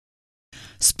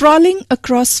Sprawling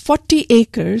across 40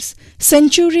 acres,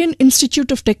 Centurion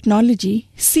Institute of Technology,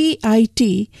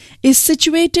 CIT, is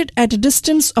situated at a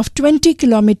distance of 20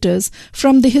 kilometers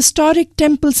from the historic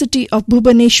temple city of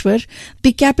Bhubaneswar,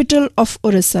 the capital of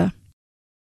Orissa.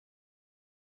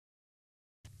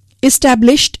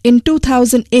 Established in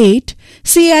 2008,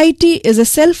 CIT is a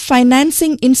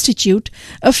self-financing institute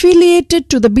affiliated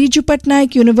to the Biju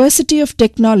Patnaik University of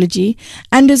Technology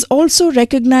and is also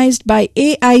recognized by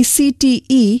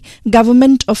AICTE,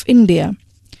 Government of India.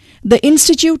 The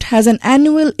institute has an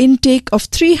annual intake of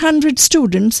 300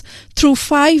 students through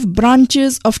 5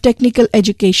 branches of technical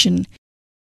education: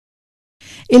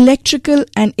 Electrical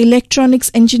and Electronics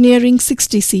Engineering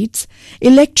 60 seats,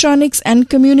 Electronics and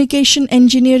Communication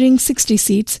Engineering 60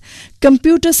 seats,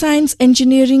 Computer Science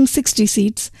Engineering 60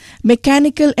 seats,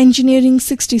 Mechanical Engineering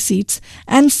 60 seats,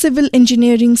 and Civil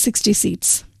Engineering 60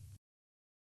 seats.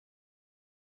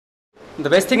 The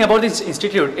best thing about this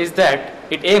institute is that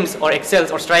it aims or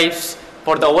excels or strives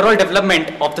for the overall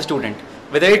development of the student.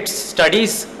 Whether it's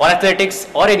studies or athletics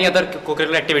or any other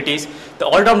co-curricular activities, the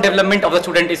all-round development of the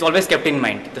student is always kept in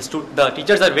mind. The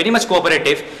teachers are very much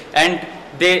cooperative and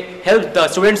they help the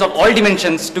students of all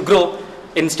dimensions to grow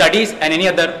in studies and any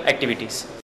other activities.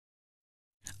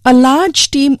 A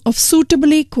large team of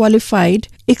suitably qualified,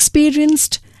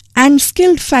 experienced and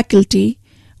skilled faculty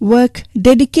work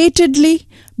dedicatedly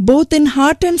both in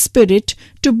heart and spirit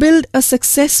to build a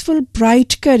successful,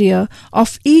 bright career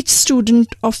of each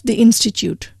student of the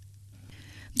institute.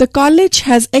 The college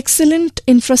has excellent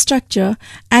infrastructure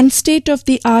and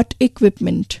state-of-the-art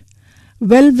equipment.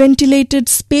 Well-ventilated,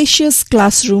 spacious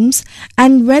classrooms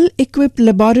and well-equipped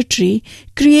laboratory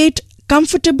create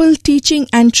comfortable teaching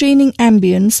and training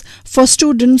ambience for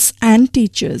students and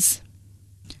teachers.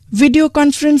 Video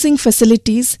conferencing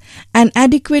facilities, an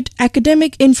adequate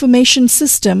academic information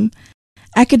system,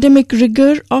 academic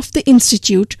rigor of the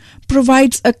institute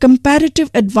provides a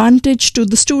comparative advantage to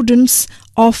the students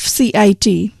of CIT.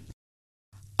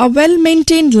 A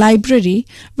well-maintained library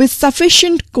with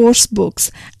sufficient course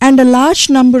books and a large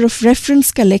number of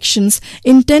reference collections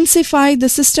intensify the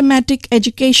systematic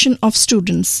education of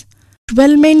students.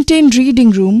 Well-maintained reading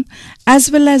room as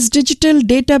well as digital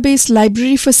database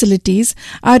library facilities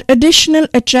are additional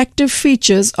attractive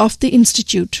features of the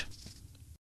institute.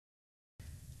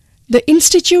 The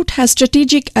institute has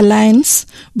strategic alliance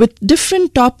with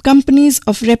different top companies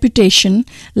of reputation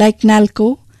like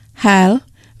Nalco, HAL,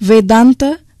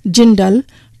 Vedanta, Jindal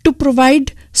to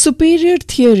provide superior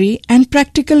theory and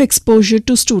practical exposure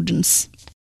to students.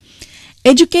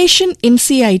 Education in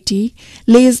CIT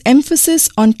lays emphasis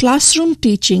on classroom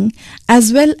teaching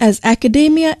as well as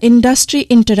academia-industry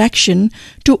interaction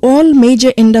to all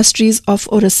major industries of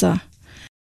Orissa.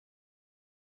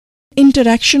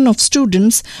 Interaction of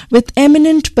students with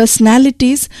eminent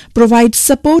personalities provides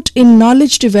support in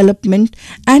knowledge development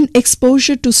and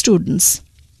exposure to students.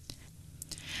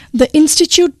 The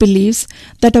institute believes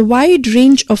that a wide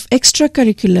range of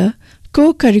extracurricular,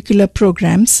 co-curricular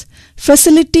programs,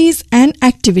 facilities and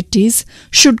activities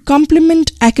should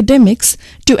complement academics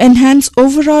to enhance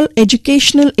overall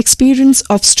educational experience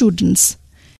of students.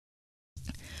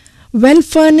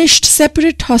 Well-furnished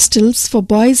separate hostels for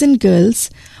boys and girls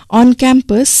on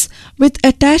campus with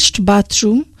attached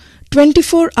bathroom,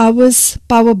 24 hours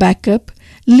power backup,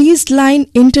 leased line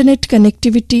internet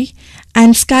connectivity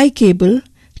and sky cable,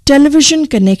 television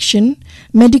connection,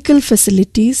 medical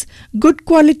facilities, good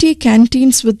quality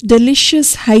canteens with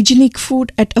delicious hygienic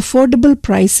food at affordable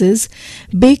prices,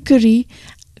 bakery,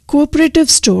 cooperative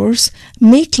stores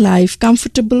make life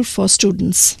comfortable for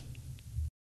students.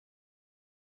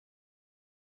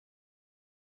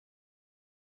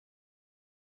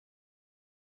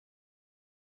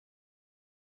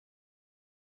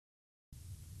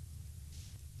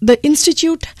 The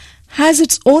institute has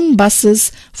its own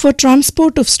buses for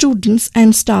transport of students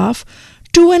and staff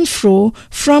to and fro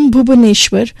from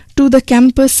Bhubaneswar to the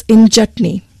campus in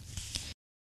Jatni.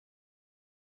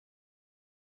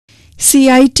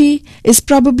 CIT is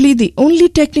probably the only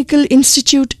technical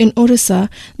institute in Orissa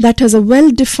that has a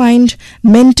well-defined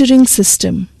mentoring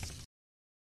system.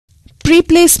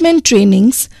 Pre-placement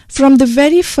trainings from the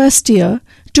very first year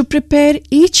to prepare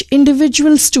each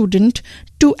individual student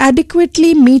to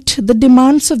adequately meet the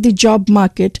demands of the job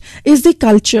market is the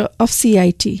culture of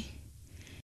CIT.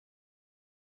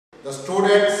 The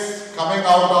students coming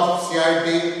out of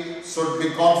CIT should be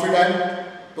confident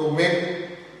to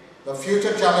meet the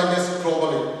future challenges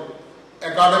globally.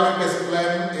 Academic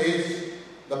discipline is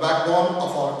the backbone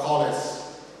of our college.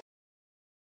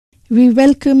 We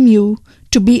welcome you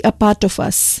to be a part of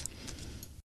us.